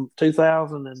rule from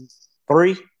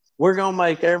 2003. We're going to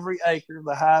make every acre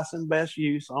the highest and best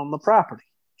use on the property.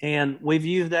 And we've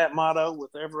used that motto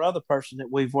with every other person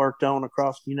that we've worked on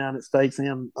across the United States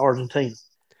and Argentina.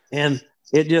 And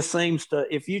it just seems to,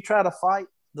 if you try to fight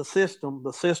the system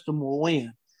will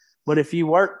win. But if you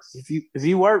work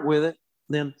with it,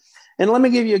 then, and let me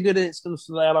give you a good instance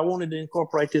of that. I wanted to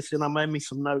incorporate this and I made me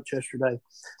some notes yesterday.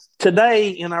 Today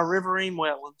in our riverine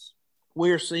wetlands,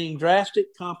 we're seeing drastic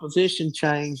composition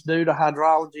change due to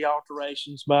hydrology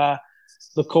alterations by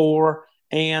the Corps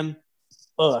and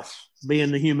us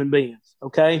being the human beings.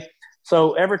 Okay.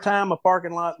 So every time a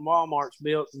parking lot in Walmart's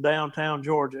built in downtown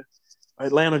Georgia,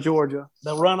 Atlanta, Georgia,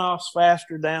 the runoff's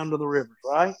faster down to the rivers,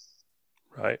 right?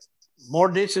 Right. More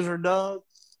ditches are dug,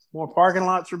 more parking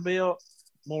lots are built,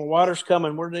 more water's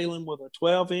coming. We're dealing with a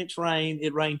 12-inch rain.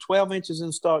 It rained 12 inches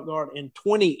in Stuttgart and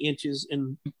 20 inches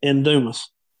in Dumas.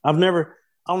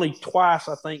 Only twice,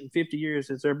 I think, in 50 years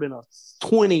has there been a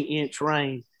 20-inch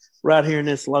rain right here in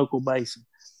this local basin.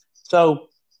 So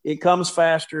it comes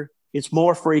faster, it's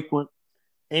more frequent,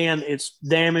 and it's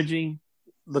damaging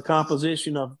the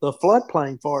composition of the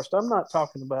floodplain forest. I'm not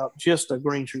talking about just a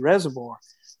green tree reservoir.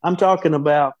 I'm talking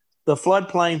about the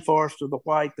floodplain forest of the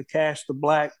white, the cash, the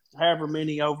black, however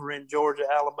many over in Georgia,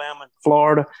 Alabama, and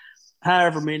Florida,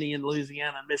 however many in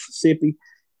Louisiana and Mississippi.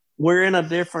 We're in a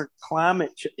different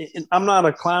climate. I'm not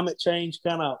a climate change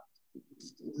kind of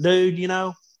dude,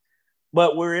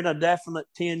 but we're in a definite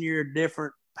 10-year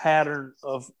different pattern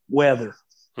of weather.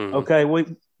 Mm-hmm. Okay,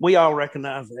 we all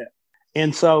recognize that.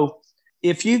 And so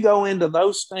if you go into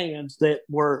those stands that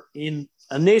were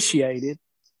initiated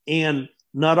in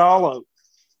Nuttall Oak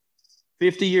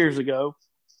 50 years ago,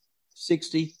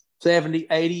 60, 70,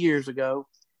 80 years ago,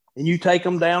 and you take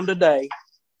them down today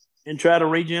and try to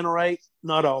regenerate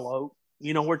Nuttall Oak,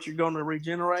 you know what you're going to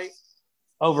regenerate?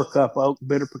 Overcup oak,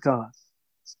 bitter pecan.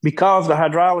 Because the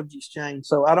hydrology's changed.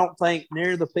 So I don't think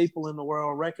near the people in the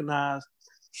world recognize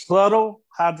subtle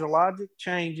hydrologic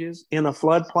changes in a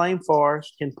floodplain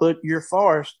forest can put your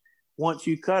forest, once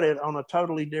you cut it, on a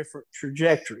totally different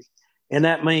trajectory. And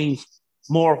that means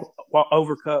more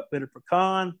overcut bitter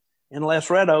pecan and less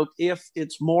red oak if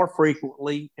it's more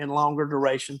frequently and longer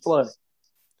duration flooding.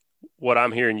 What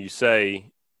I'm hearing you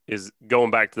say is,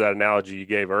 going back to that analogy you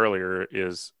gave earlier,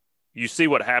 is you see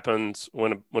what happens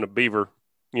when a beaver,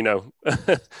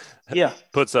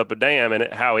 puts up a dam,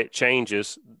 and how it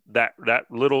changes that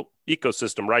little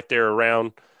ecosystem right there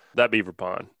around that beaver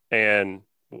pond. And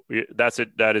that's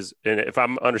it. That is, and if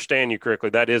I'm understanding you correctly,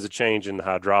 that is a change in the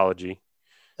hydrology.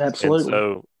 Absolutely. And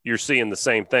so you're seeing the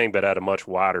same thing, but at a much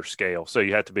wider scale. So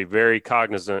you have to be very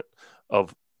cognizant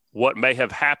of what may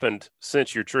have happened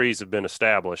since your trees have been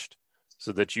established,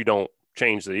 so that you don't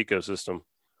change the ecosystem.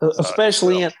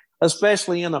 Especially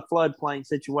in a floodplain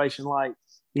situation like,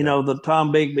 the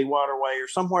Tom Bigby waterway or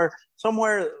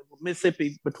somewhere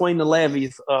Mississippi between the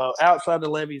levees, outside the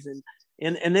levees.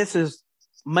 And this is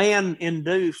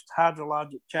man-induced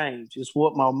hydrologic change is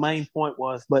what my main point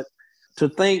was. But to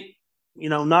think,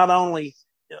 not only,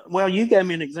 well, you gave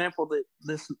me an example that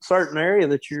this certain area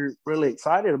that you're really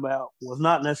excited about was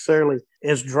not necessarily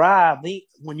as dry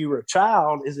when you were a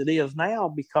child as it is now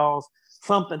because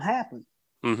something happened.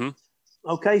 Mm-hmm.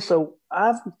 Okay, so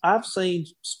I've seen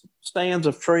stands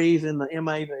of trees in the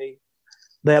MAV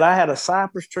that I had a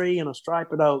cypress tree and a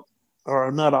striped oak, or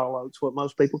a Nuttall oak's what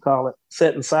most people call it,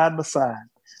 sitting side by side.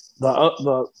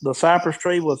 The cypress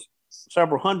tree was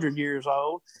several hundred years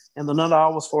old, and the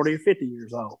Nuttall was 40 or 50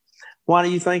 years old. Why do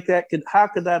you think how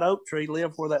could that oak tree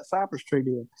live where that cypress tree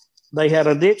did? They had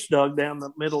a ditch dug down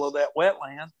the middle of that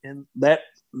wetland, and that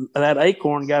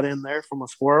acorn got in there from a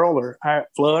squirrel or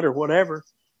flood or whatever.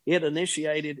 It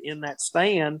initiated in that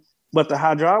stand, but the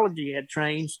hydrology had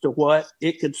changed to what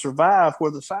it could survive where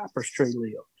the cypress tree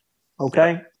lived.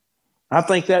 Okay? Yeah. I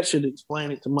think that should explain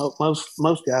it to most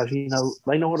guys.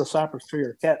 They know what a cypress tree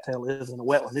or a cattail is in a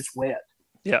wetland. It's wet.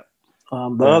 Yeah.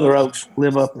 The other oaks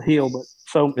live up the hill,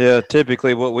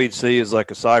 typically what we'd see is like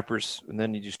a cypress, and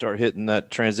then you just start hitting that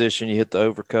transition. You hit the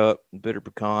overcup, bitter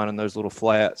pecan, and those little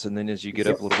flats, and then as you get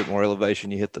up a little bit more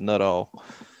elevation, you hit the Nuttall.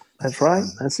 That's right.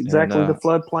 That's exactly the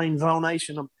floodplain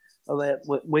zonation of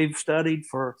that we've studied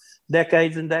for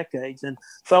decades and decades. And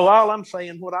so all I'm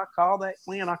saying, what I call that,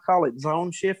 Glenn, I call it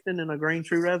zone shifting in a green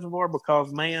tree reservoir,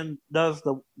 because man does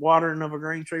the watering of a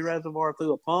green tree reservoir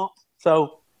through a pump.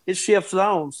 So it shifts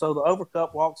zones. So the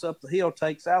overcup walks up the hill,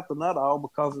 takes out the Nuttall,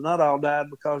 because the Nuttall died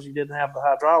because you didn't have the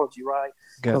hydrology right,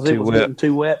 because it was getting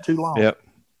too wet too long. Yep.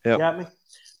 Got me?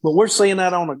 But we're seeing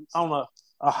that on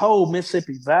a whole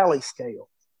Mississippi Valley scale.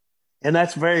 And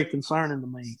that's very concerning to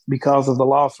me because of the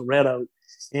loss of red oak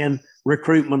and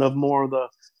recruitment of more of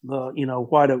the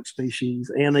white oak species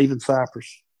and even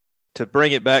cypress. To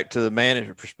bring it back to the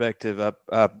management perspective,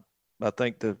 I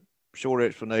think the short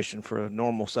explanation for a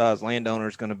normal sized landowner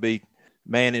is going to be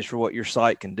manage for what your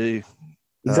site can do.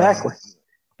 Exactly.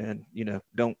 and,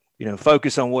 don't,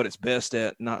 focus on what it's best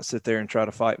at, not sit there and try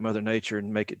to fight Mother Nature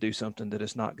and make it do something that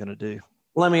it's not going to do.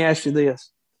 Let me ask you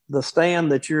this. The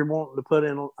stand that you're wanting to put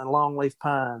in a longleaf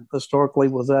pine, historically,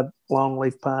 was that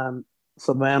longleaf pine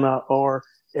savanna or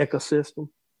ecosystem?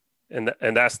 And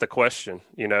that's the question,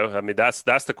 that's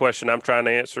the question I'm trying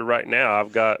to answer right now.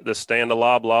 I've got the stand of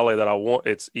loblolly that I want.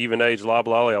 It's even age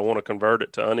loblolly. I want to convert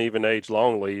it to uneven age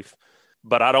longleaf,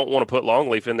 but I don't want to put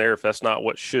longleaf in there if that's not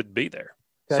what should be there.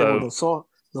 Okay, so well,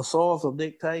 the soils will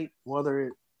dictate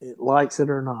whether it likes it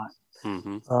or not.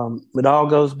 Mm-hmm. It all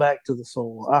goes back to the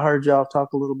soil. I heard y'all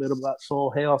talk a little bit about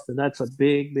soil health, and that's a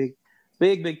big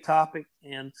topic.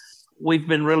 And we've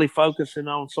been really focusing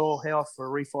on soil health for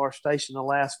reforestation the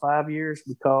last 5 years,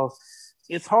 because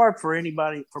it's hard for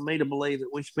me to believe that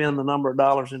we spend the number of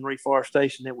dollars in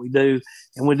reforestation that we do,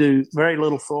 and we do very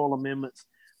little soil amendments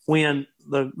when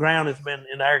the ground has been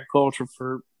in agriculture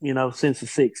for, since the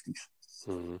 60s.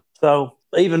 Mm-hmm. So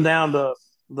even down to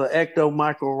the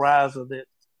ectomycorrhiza that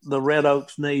the red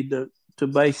oaks need to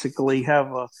basically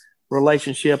have a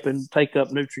relationship and take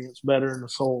up nutrients better in the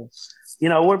soil.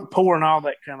 We're pouring all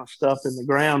that kind of stuff in the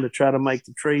ground to try to make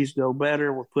the trees go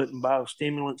better. We're putting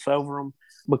biostimulants over them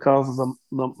because of the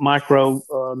micro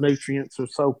nutrients are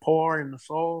so poor in the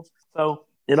soils. So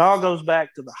it all goes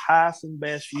back to the highest and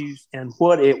best use and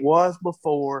what it was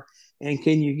before. And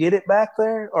can you get it back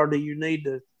there, or do you need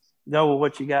to go with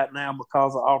what you got now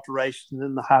because of alterations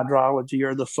in the hydrology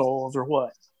or the soils or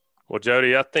what? Well,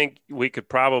 Jody, I think we could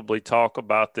probably talk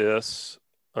about this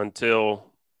until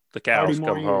the cows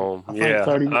come home. Yeah.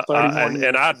 30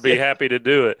 and I'd be happy to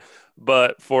do it.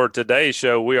 But for today's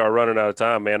show, we are running out of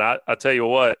time, man. I tell you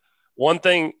what,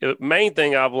 main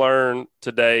thing I've learned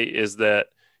today is that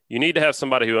you need to have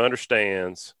somebody who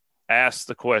understands, ask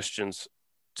the questions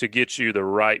to get you the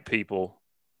right people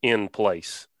in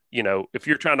place. If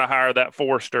you're trying to hire that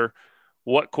forester,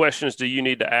 what questions do you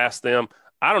need to ask them?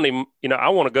 I don't even, I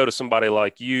want to go to somebody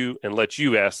like you and let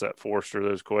you ask that forester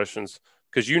those questions,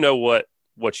 because you know what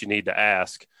you need to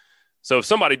ask. So if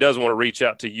somebody does want to reach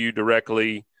out to you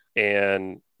directly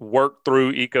and work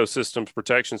through Ecosystems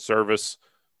Protection Service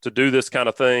to do this kind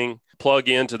of thing, plug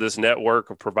into this network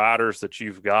of providers that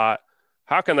you've got,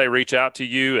 how can they reach out to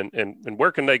you, and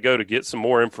where can they go to get some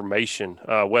more information,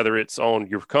 whether it's on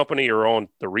your company or on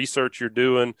the research you're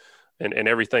doing and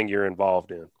everything you're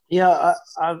involved in? Yeah,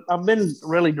 I've been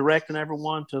really directing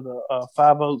everyone to the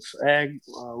Five Oaks Ag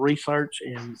Research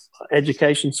and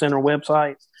Education Center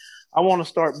website. I want to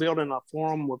start building a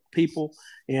forum with people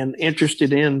and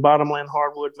interested in bottomland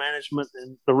hardwood management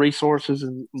and the resources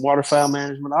and waterfowl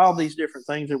management, all these different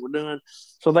things that we're doing,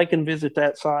 so they can visit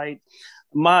that site.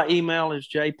 My email is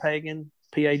jpagan,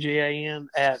 Pagan,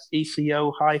 at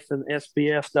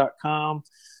eco-sbs.com.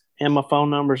 And my phone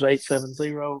number is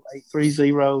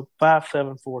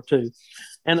 870-830-5742.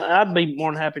 And I'd be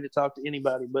more than happy to talk to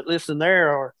anybody. But listen,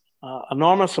 there are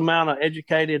enormous amount of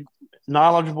educated,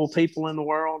 knowledgeable people in the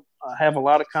world. I have a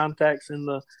lot of contacts in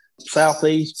the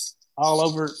Southeast, all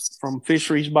over, from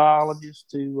fisheries biologists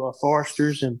to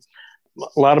foresters and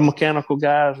a lot of mechanical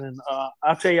guys. And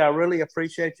I'll tell you, I really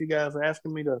appreciate you guys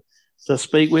asking me to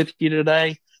speak with you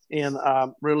today. And I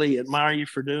really admire you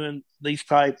for doing these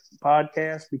type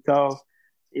podcasts, because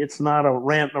it's not a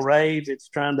rant and a rave. It's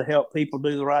trying to help people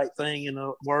do the right thing in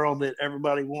a world that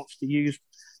everybody wants to use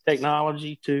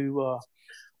technology to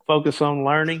focus on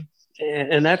learning.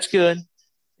 And that's good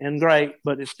and great,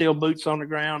 but it's still boots on the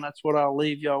ground. That's what I'll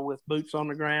leave y'all with: boots on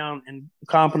the ground and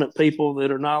competent people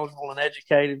that are knowledgeable and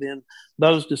educated in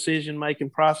those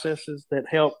decision-making processes that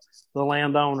help the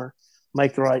landowner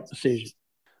make the right decision.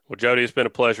 Well, Jody, it's been a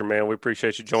pleasure, man. We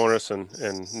appreciate you joining us. And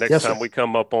next Yes, time sir. we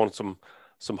come up on some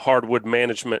hardwood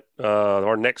management,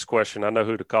 our next question, I know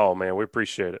who to call, man. We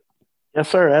appreciate it. Yes,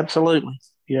 sir. Absolutely.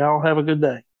 Y'all have a good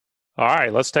day. All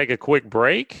right, let's take a quick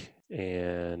break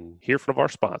and hear from our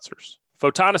sponsors.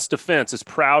 Photonis Defense is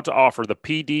proud to offer the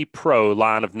PD Pro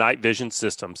line of night vision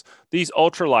systems. These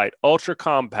ultralight,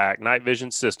 ultra-compact night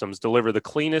vision systems deliver the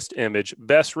cleanest image,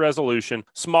 best resolution,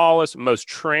 smallest, most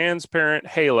transparent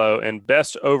halo, and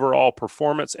best overall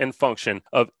performance and function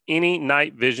of any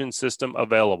night vision system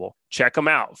available. Check them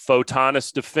out.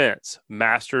 Photonis Defense,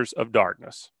 Masters of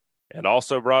Darkness. And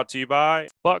also brought to you by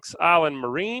Bucks Island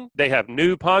Marine. They have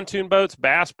new pontoon boats,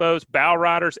 bass boats, bow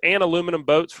riders, and aluminum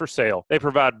boats for sale. They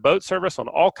provide boat service on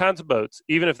all kinds of boats,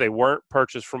 even if they weren't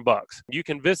purchased from Bucks. You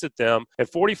can visit them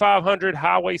at 4500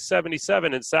 Highway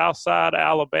 77 in Southside,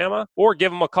 Alabama, or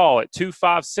give them a call at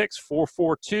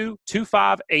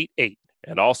 256-442-2588.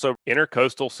 And also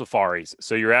Intercoastal Safaris.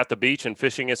 So you're at the beach and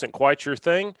fishing isn't quite your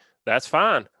thing? That's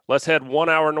fine. Let's head 1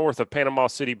 hour north of Panama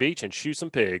City Beach and shoot some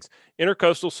pigs.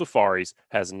 Intercoastal Safaris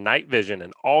has night vision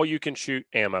and all-you-can-shoot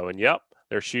ammo. And yep,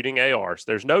 they're shooting ARs.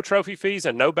 There's no trophy fees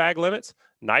and no bag limits.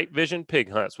 Night vision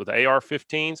pig hunts with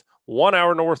AR-15s 1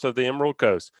 hour north of the Emerald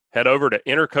Coast. Head over to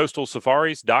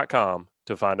intercoastalsafaris.com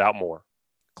to find out more.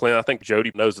 Clint, I think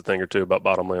Jody knows a thing or two about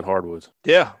Bottomland Hardwoods.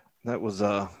 Yeah, that was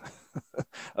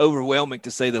overwhelming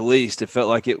to say the least. It felt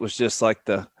like it was just like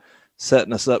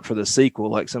setting us up for the sequel,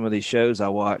 like some of these shows I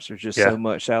watch. There's just so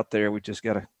much out there. We just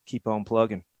got to keep on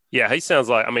plugging. Yeah, he sounds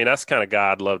like, I mean, that's the kind of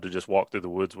guy I'd love to just walk through the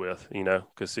woods with, you know,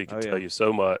 because he can tell you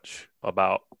so much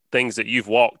about things that you've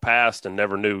walked past and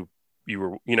never knew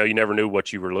you never knew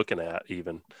what you were looking at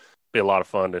even. Be a lot of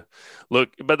fun to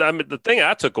look. But I mean, the thing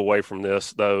I took away from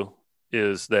this, though,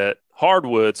 is that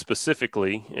hardwood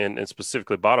specifically, and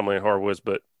specifically Bottomland hardwoods,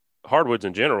 but hardwoods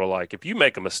in general, like if you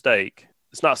make a mistake,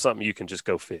 it's not something you can just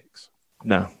go fix.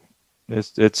 No,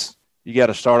 it's you got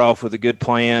to start off with a good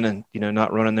plan and, you know,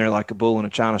 not running there like a bull in a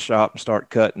china shop and start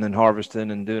cutting and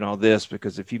harvesting and doing all this,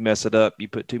 because if you mess it up, you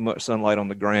put too much sunlight on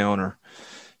the ground or,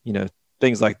 you know,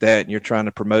 things like that. And you're trying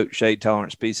to promote shade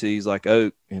tolerant species like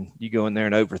oak, and you go in there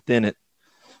and over thin it,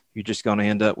 you're just going to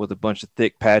end up with a bunch of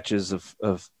thick patches of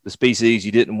the species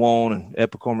you didn't want, and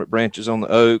epicormic branches on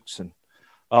the oaks and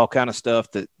all kind of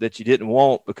stuff that you didn't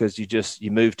want because you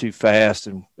move too fast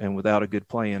and without a good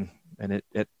plan. And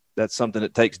that's something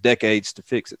that takes decades to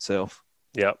fix itself.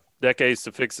 Yeah, decades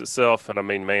to fix itself. And I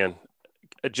mean, man,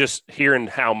 just hearing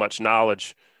how much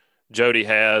knowledge Jody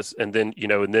has, and then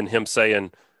him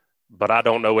saying, but I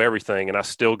don't know everything, and I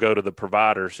still go to the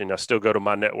providers, and I still go to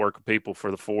my network of people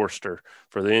for the forester,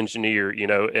 for the engineer, you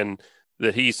know, and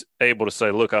that he's able to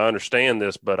say, look, I understand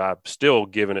this, but I'm still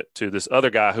giving it to this other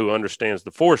guy who understands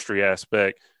the forestry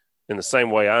aspect in the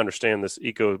same way I understand this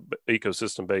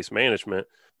ecosystem-based management.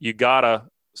 You got to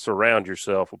surround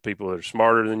yourself with people that are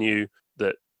smarter than you,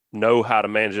 that know how to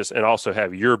manage this, and also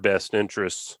have your best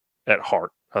interests at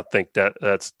heart. I think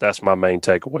that's my main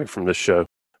takeaway from this show.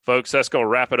 Folks, that's going to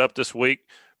wrap it up this week.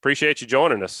 Appreciate you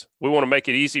joining us. We want to make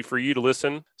it easy for you to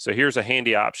listen, so here's a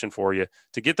handy option for you.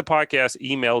 To get the podcast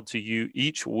emailed to you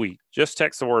each week, just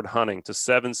text the word hunting to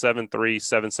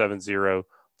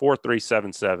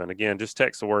 773-770-4377. Again, just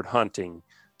text the word hunting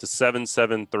to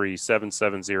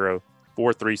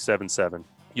 773-770-4377.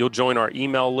 You'll join our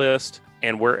email list,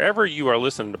 and wherever you are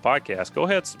listening to podcasts, go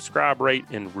ahead, subscribe, rate,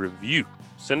 and review.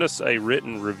 Send us a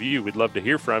written review. We'd love to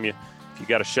hear from you. If you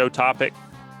got a show topic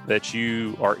that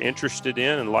you are interested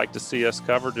in and like to see us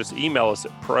cover, just email us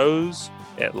at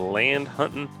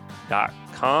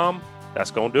pros@landhunting.com. That's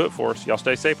going to do it for us. Y'all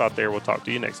stay safe out there. We'll talk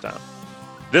to you next time.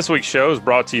 This week's show is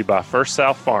brought to you by First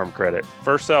South Farm Credit.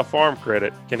 First South Farm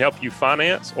Credit can help you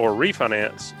finance or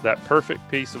refinance that perfect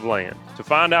piece of land. To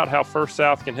find out how First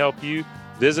South can help you,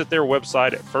 visit their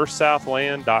website at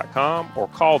firstsouthland.com or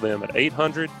call them at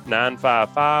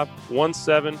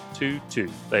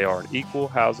 800-955-1722. They are an equal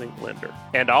housing lender.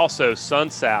 And also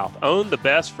SunSouth. Own the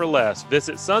best for less.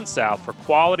 Visit SunSouth for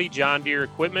quality John Deere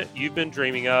equipment you've been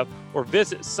dreaming of, or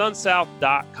visit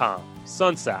sunsouth.com.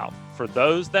 SunSouth, for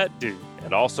those that do.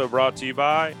 And also brought to you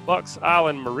by Bucks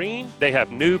Island Marine. They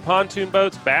have new pontoon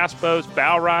boats, bass boats,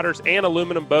 bow riders, and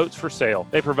aluminum boats for sale.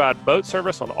 They provide boat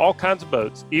service on all kinds of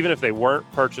boats, even if they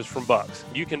weren't purchased from Bucks.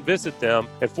 You can visit them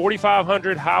at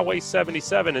 4500 Highway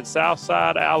 77 in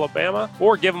Southside, Alabama,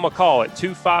 or give them a call at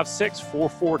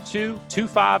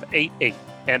 256-442-2588.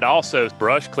 And also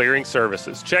Brush Clearing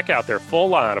Services. Check out their full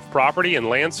line of property and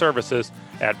land services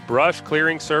at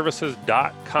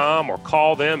brushclearingservices.com or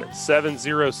call them at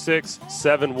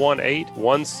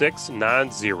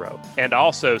 706-718-1690. And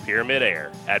also Pyramid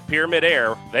Air. At Pyramid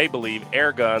Air, they believe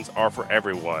air guns are for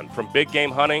everyone, from big game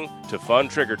hunting to fun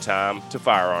trigger time to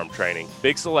firearm training.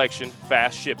 Big selection,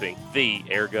 fast shipping, the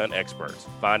air gun experts.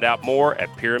 Find out more at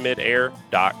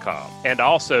pyramidair.com. And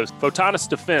also, Photonis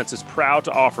Defense is proud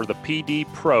to offer the PD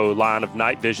Pro line of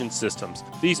night vision systems.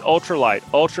 These ultralight,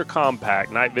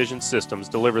 ultra-compact night vision systems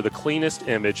deliver the cleanest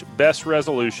image, best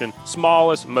resolution,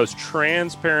 smallest, most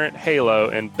transparent halo,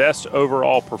 and best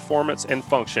overall performance and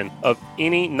function of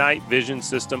any night vision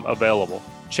system available.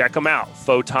 Check them out.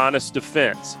 Photonis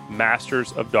Defense,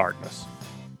 Masters of Darkness.